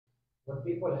when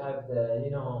people have the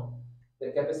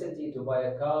the capacity to buy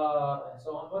a car and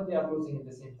so on, what they are losing at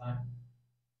the same time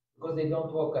because they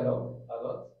don't work a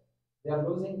lot, they are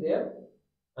losing there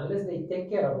unless they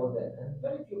take care about that. And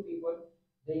very few people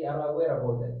they are aware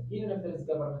about that, even if there is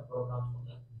government programs for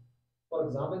that. For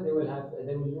example, they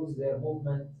will lose their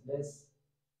movement less.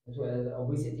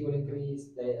 Obesity will increase,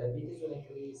 diabetes will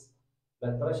increase,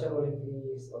 blood pressure will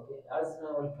increase, okay, asthma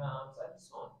will come, and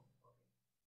so on.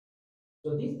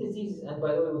 So these diseases, and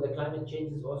by the way, with the climate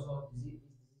changes also, these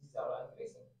diseases are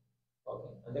increasing.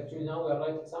 Okay, and actually now we are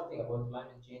writing something about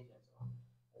climate change and so on,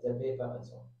 as a paper and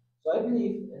so on. So I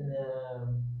believe in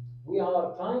we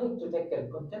are trying to tackle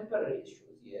contemporary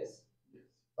issues, yes,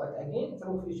 but again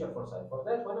through future foresight. For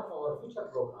that, one of our future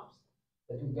programs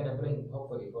that we're gonna bring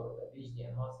hopefully for the PhD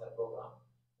and master program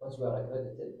once we are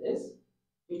accredited is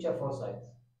future foresight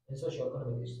in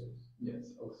socio-economic issues.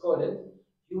 Yes. We call it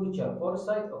future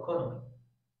foresight economy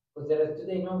because there is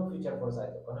today no future foresight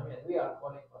economy, and we are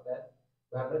calling for that.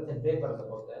 We have written papers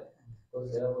about that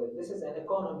because this is an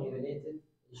economy-related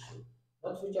issue,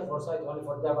 not future foresight only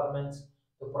for governments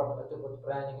to put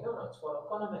planning. No, no, it's for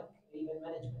economic even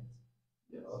management.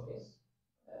 Yes. Okay.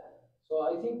 So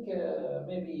I think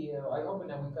maybe I hope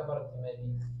that we covered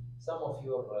maybe some of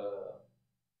your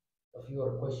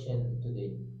question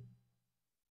today.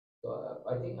 So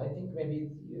I think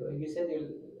maybe you said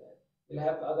you'll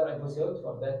have other episodes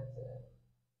for that.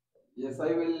 Yes,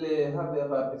 I will have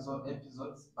other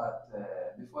episodes, but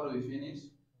before we finish,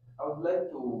 I would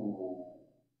like to,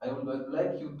 I would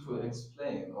like you to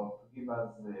explain or to give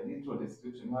us a little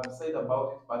description. You have said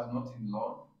about it, but not in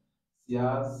long.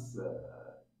 SIAS,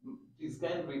 please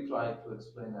kindly try to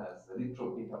explain us a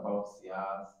little bit about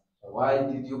SIAS. Why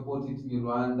did you put it in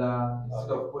Rwanda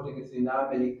instead of putting it in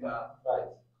America? Right.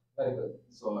 Very good.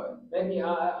 So maybe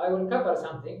I will cover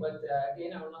something, but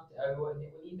again, I will not.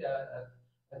 We need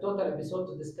a total episode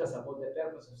to discuss about the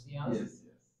purpose of science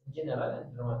in general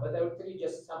and Roman. But I will tell you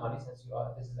just summary since you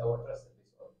are. This is our first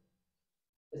episode.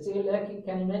 So like you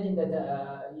can imagine that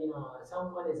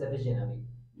someone is a visionary.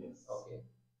 Yes. Okay.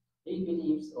 He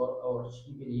believes or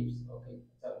she believes. Okay.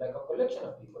 So like a collection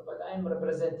of people, but I am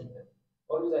representing them.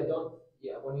 Always I don't.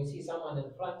 Yeah. When you see someone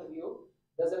in front of you,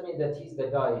 doesn't mean that he's the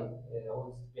guy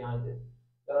who's behind it.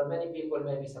 There are many people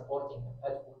maybe supporting him.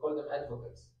 We call them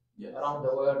advocates around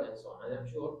the world and so on. And I'm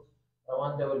sure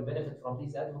Rwanda will benefit from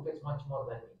these advocates much more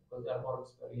than me because they are more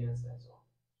experienced and so on.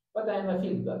 But I am a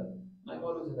field guy. I'm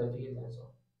always in the field and so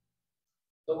on.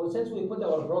 So since we put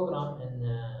our program in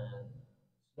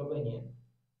Slovenia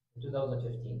in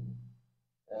 2015,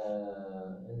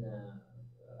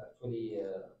 actually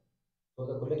for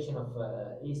the collection of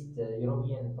East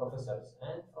European professors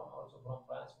and from also from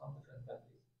France, from different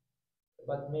countries,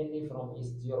 but mainly from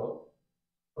East Europe.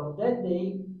 From that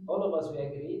day, all of us we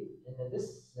agreed in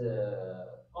this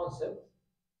concept.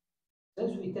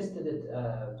 Since we tested it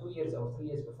 2 years or 3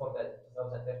 years before that, in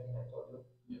 2013, I told you,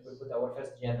 we put our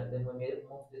first journal. Then we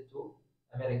moved it to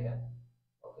America.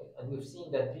 Okay, and we've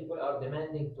seen that people are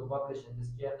demanding to publish in this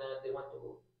journal. They want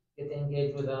to get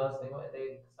engaged with us.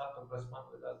 They start to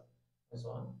respond with us, and so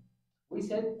on. We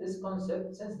said this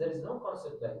concept, since there is no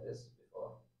concept like this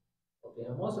before. Okay,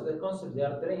 and most of the concepts they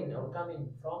are drained or coming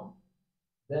from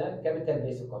the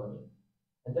capital-based economy.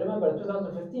 And remember,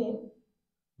 2015,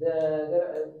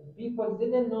 the people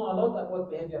didn't know a lot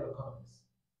about behavioral economics.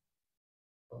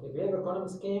 Okay, behavioral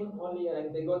economics came only,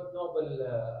 and they got Nobel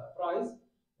Prize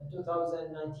in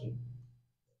 2019.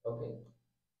 Okay,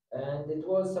 and it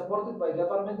was supported by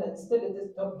government, and still it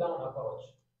is top-down approach.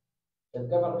 The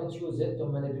governments use it to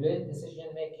manipulate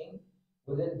decision making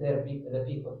within the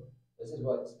people. This is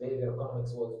what behavioral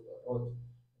economics was wrote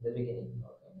in the beginning.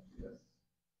 Okay, yes.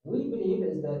 We believe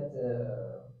is that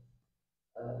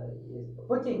is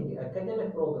putting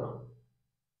academic program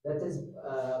that is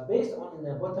based on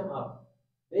bottom up,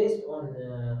 based on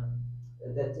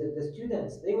that the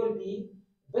students they will be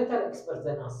better experts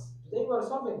than us. Today we are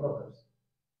solving problems,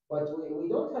 but we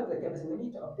don't have the capacity. We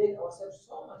need to update ourselves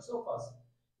so much so fast.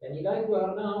 And like we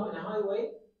are now in a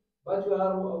highway, but we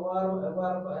are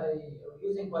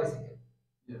using bicycle.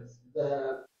 Yes.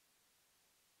 The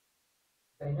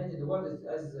can imagine the world is,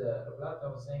 as Roberta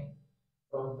was saying,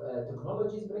 from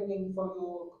technologies bringing for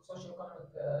you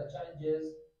socio-economic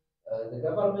challenges, the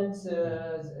government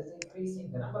is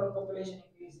increasing, the number of population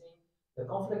increasing, the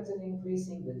conflicts is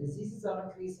increasing, the diseases are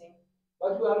increasing,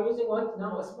 but we are using what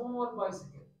now a small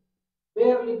bicycle.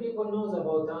 Barely people knows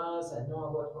about us and know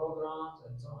about programs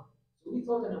and so on. So we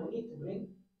thought that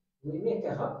we make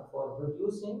a hub for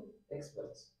producing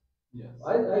experts. Yes.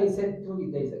 I said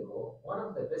 2 days ago, one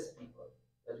of the best people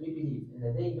that we believe in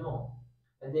that they know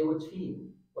and they would feel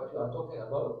what we are talking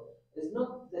about, is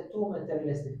not the two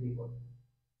materialistic people.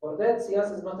 For that,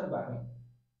 SIAS is not in Bahrain.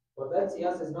 For that,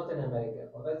 SIAS is not in America.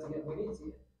 For that,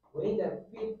 we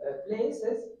need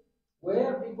places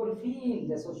where people feel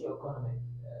the socio-economic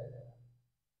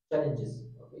challenges.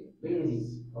 Okay, really.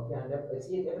 Yes. Okay, and I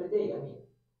see it every day. I mean,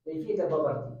 they feel the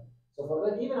poverty. So for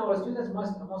that, even our students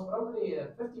most probably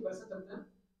 50% of them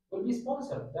will be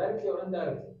sponsored directly or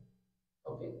indirectly.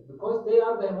 Okay, because they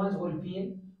are the ones who will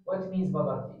feel what means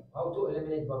poverty, how to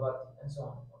eliminate poverty, and so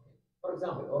on. Okay, for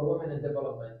example, or women in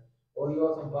development, or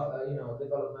youth and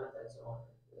development, and so on,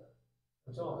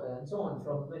 and so on, and so on,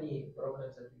 from many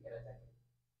programs that we can attack.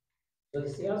 So the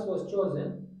SIAS was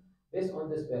chosen based on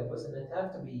this purpose, and it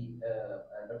has to be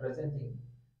representing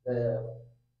the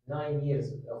 9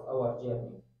 years of our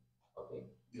journey. Okay,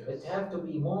 Yes. it has to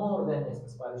be more than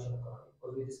inspiration economy,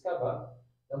 because we discover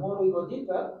the more we go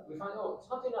deeper, we find it's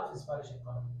not enough inspiration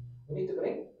economy. We need to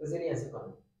bring resilience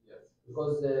economy. Yes.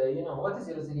 Because what is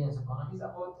the resilience economy? It's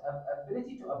about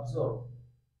ability to absorb.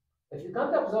 If you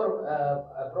can't absorb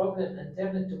a problem and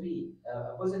turn it to be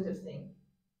a positive thing,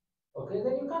 okay,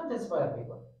 then you can't inspire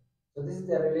people. So this is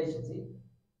the relationship.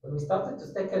 When we started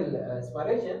to tackle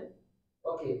inspiration,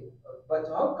 okay, but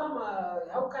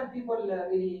how can people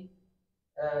really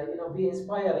be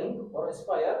inspiring or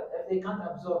inspire if they can't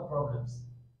absorb problems?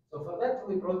 So for that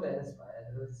we brought the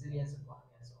resilience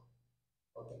economy and so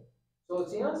on. Okay, so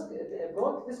SIAS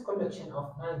brought this collection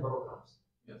of 9 programs.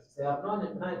 Yes. There are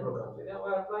nine programs. We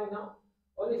are applying now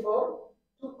only for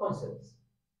 2 concepts,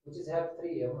 which is have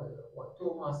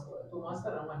two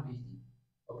master and one PhD.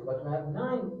 Okay, but we have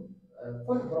 9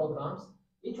 full programs,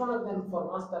 each one of them for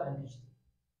master and PhD.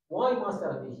 Why master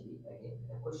and PhD? Again,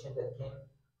 a question that came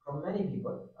from many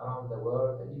people around the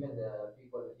world, and even the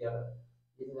people here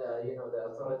in the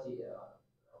authority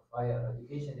of higher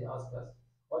education. They ask us,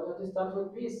 why don't you start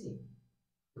with PhD?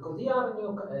 Because they are a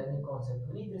new concept.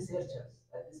 We need researchers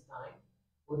at this time.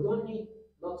 We don't need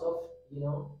lots of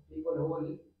people who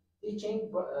will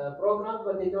teaching programs,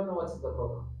 but they don't know what is the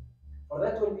program. For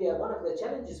that will be one of the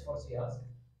challenges for SIAS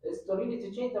is to really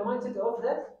to change the mindset of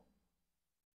that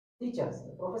teachers,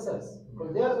 the professors,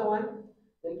 because they are the one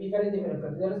will be very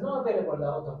different. There is no available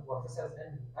lot of professors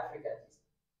in Africa at least.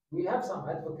 We have some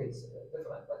advocates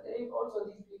different, but they also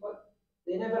these people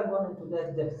they never gone into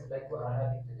that depth like we are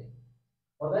having today.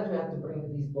 For that, we have to bring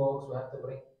these books, we have to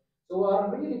bring. So we are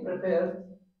really prepared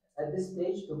at this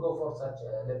stage to go for such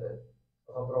a level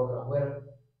of a program where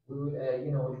we will,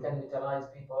 we can utilize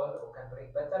people who can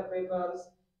bring better papers,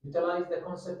 utilize the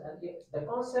concept and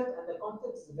the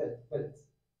content is built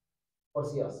for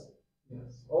SIAS.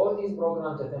 Yes. All these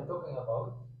programs that I'm talking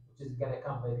about, which is going to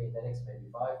come maybe in the next maybe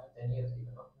 5 to 10 years,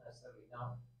 even not necessarily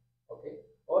now. Okay,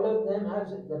 all of them have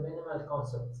the minimal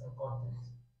concepts and content.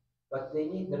 But they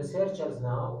need the researchers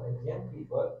now and young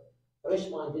people, fresh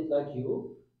minded like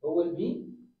you, who will be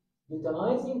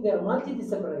utilizing their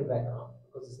multidisciplinary background.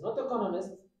 Because it's not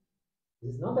economist,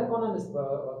 this is not economics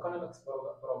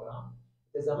program.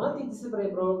 It is a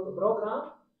multidisciplinary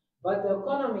program, but the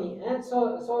economy and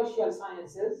social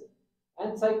sciences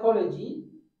and psychology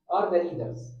are the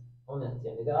leaders on it.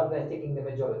 Yeah, they are taking the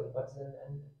majority. But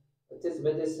it is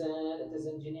medicine, it is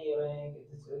engineering, it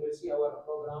is you see our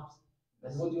programs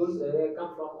and modules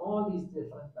come from all these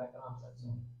different backgrounds and so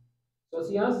on. So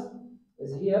SIAS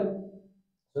is here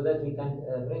so that we can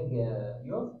bring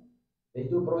youth. They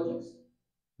do projects,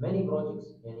 many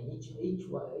projects, and each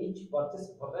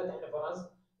participant for that and for us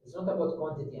it's not about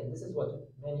quantity, and this is what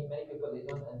many people they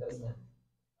don't understand.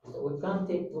 So we can't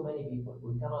take too many people.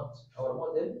 We cannot.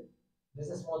 Our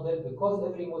business model, because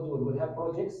every module will have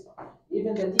projects.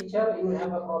 Even the teacher, he will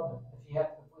have a problem if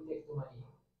we take too many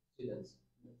students.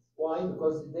 Why?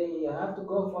 Because they have to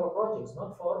go for projects,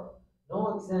 not for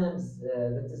no exams.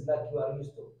 That is like you are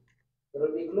used to. There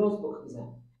will be closed book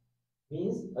exam.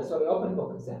 Means sorry, open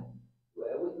book exam,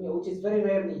 which is very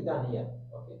rarely done here.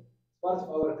 Okay, it's part of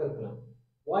our curriculum.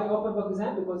 Why open book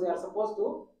exam? Because they are supposed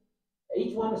to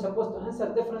each one is supposed to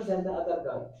answer different than the other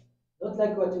guy, not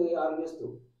like what we are used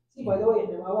to. See, by the way,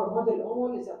 our model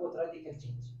all is about radical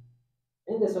change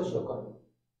in the social economy.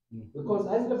 Because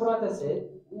as Librata said,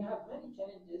 we have many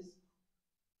challenges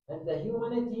and the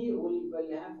humanity will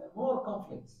have more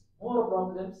conflicts, more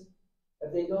problems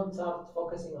if they don't start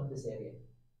focusing on this area.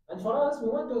 And for us, we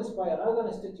want to inspire other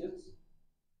institutes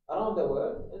around the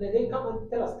world, and they come and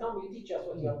tell us, come, you teach us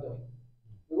what you are doing.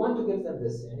 We want to give them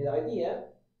this. And the idea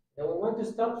that we want to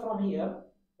start from here,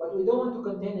 but we don't want to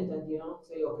contain it and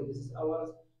say, okay, this is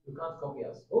ours, you can't copy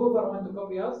us. Whoever want to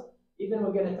copy us, even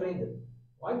we're gonna train them.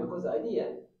 Why? Because the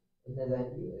idea,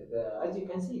 as you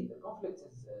can see, the conflict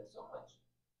is so much.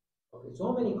 Okay,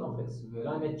 so many conflicts.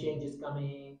 Climate change is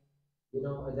coming. You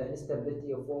know, the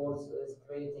instability of wars is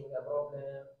creating a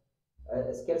problem.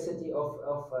 Scarcity of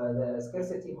the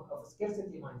scarcity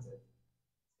mindset.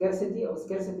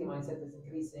 Scarcity mindset is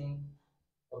increasing.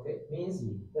 Okay, means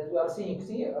that we are seeing.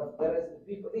 See, there is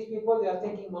people. These people they are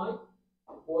taking my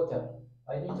water.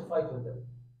 I need to fight with them.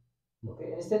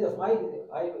 Okay, instead of I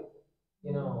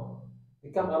you know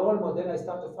become a role model, I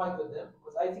start to fight with them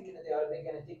because I think that they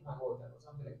gonna take my water or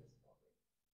something like this.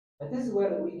 And this is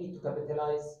where we need to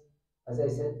capitalize, as I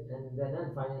said, in the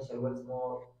non-financial wealth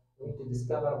more. We need to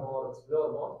discover more,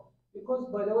 explore more. Because,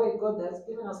 by the way, God has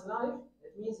given us life.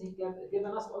 It means He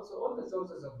given us also all the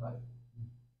sources of life.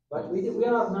 But we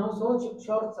are now so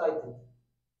short-sighted.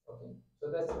 Okay,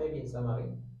 so that's maybe in summary.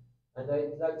 And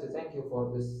I'd like to thank you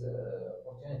for this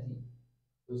opportunity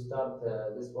to start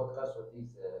this podcast with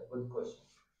these good questions.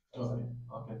 Okay,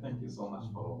 okay, thank you so much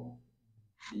for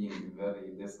being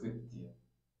very descriptive.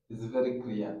 It's very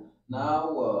clear.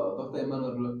 Now, Dr.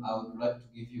 Emmanuel, I would like to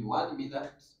give you 1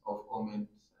 minute of comment.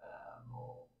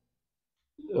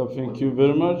 Or Thank you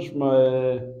very much.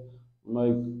 My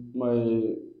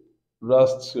my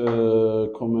last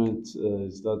comment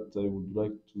is that I would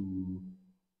like to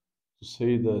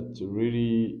say that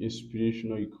really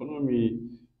inspirational economy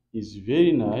is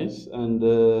very nice, and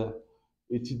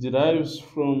it derives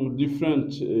from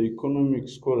different economic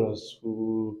scholars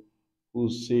who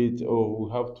said, "Oh,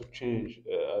 we have to change,"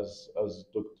 as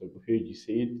Dr. Buheji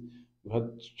said, we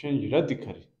had to change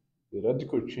radically. The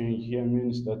radical change here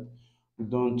means that we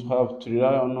don't have to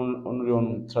rely only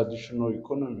on traditional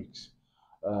economics,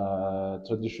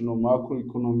 traditional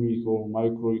macroeconomic or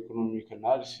microeconomic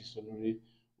analysis only.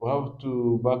 We have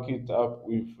to back it up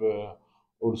with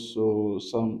also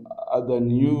some other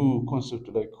new concept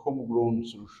like homegrown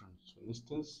solutions. For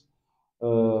instance,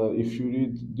 if you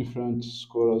read different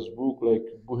scholars' book like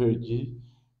Buherji,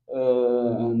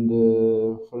 and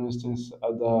for instance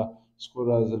other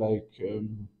scholars like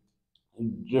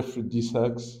Jeffrey D.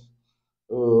 Sachs,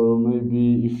 or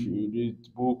maybe if you read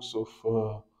books of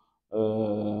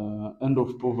End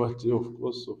of Poverty, of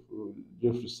course, of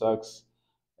Jeffrey Sachs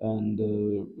and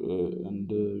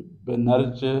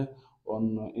Bernarje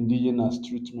on indigenous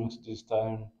treatments this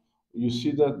time, you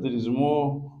see that there is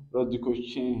more radical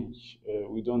change.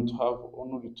 We don't have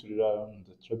only to rely on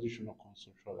the traditional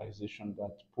conceptualization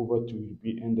that poverty will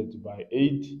be ended by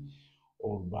aid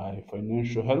or by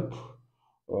financial help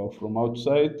from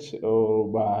outside or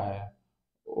by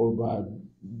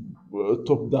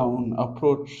top-down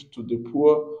approach to the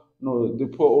poor. No, the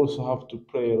poor also have to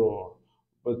play a role,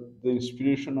 but the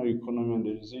inspirational economy and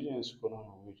the resilience economy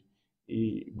will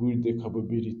build the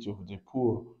capability of the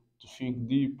poor to think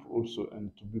deep also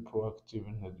and to be proactive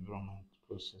in the development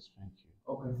process. Thank you.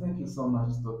 okay, thank you so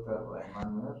much, Dr.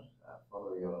 Emmanuel,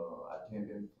 for your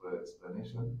attendance for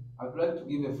explanation. I'd like to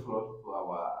give a floor to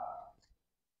our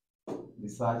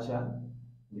researcher,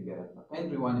 Libera.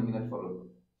 Henry, 1 minute for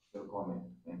your comment.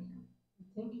 Thank you.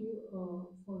 Thank you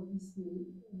for this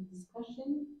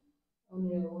discussion.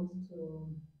 Only I wanted to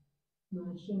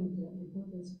mention the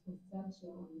importance of research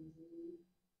on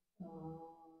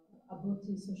about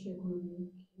the socio-economic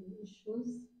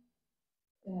issues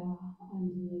and on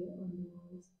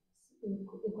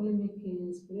economic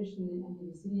inspiration and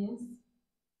resilience.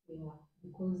 Yeah,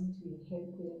 because it will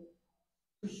help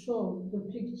to show the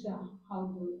picture how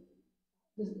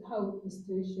how the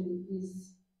situation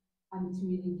is, and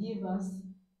it will give us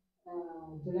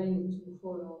the line to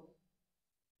follow.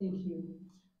 Thank you.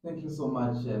 Thank you so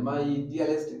much. My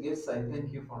dearest guests, I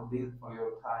thank you for this, for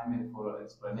your time and for your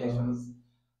explanations.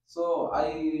 So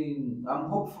I'm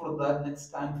hopeful that next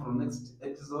time for next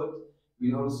episode,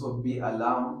 we'll also be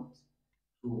allowed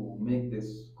to make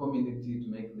this community, to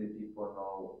make the people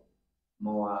know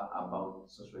more about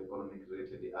socio-economic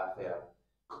related affairs.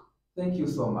 Thank you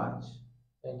so much.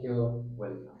 Thank you.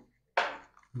 Welcome.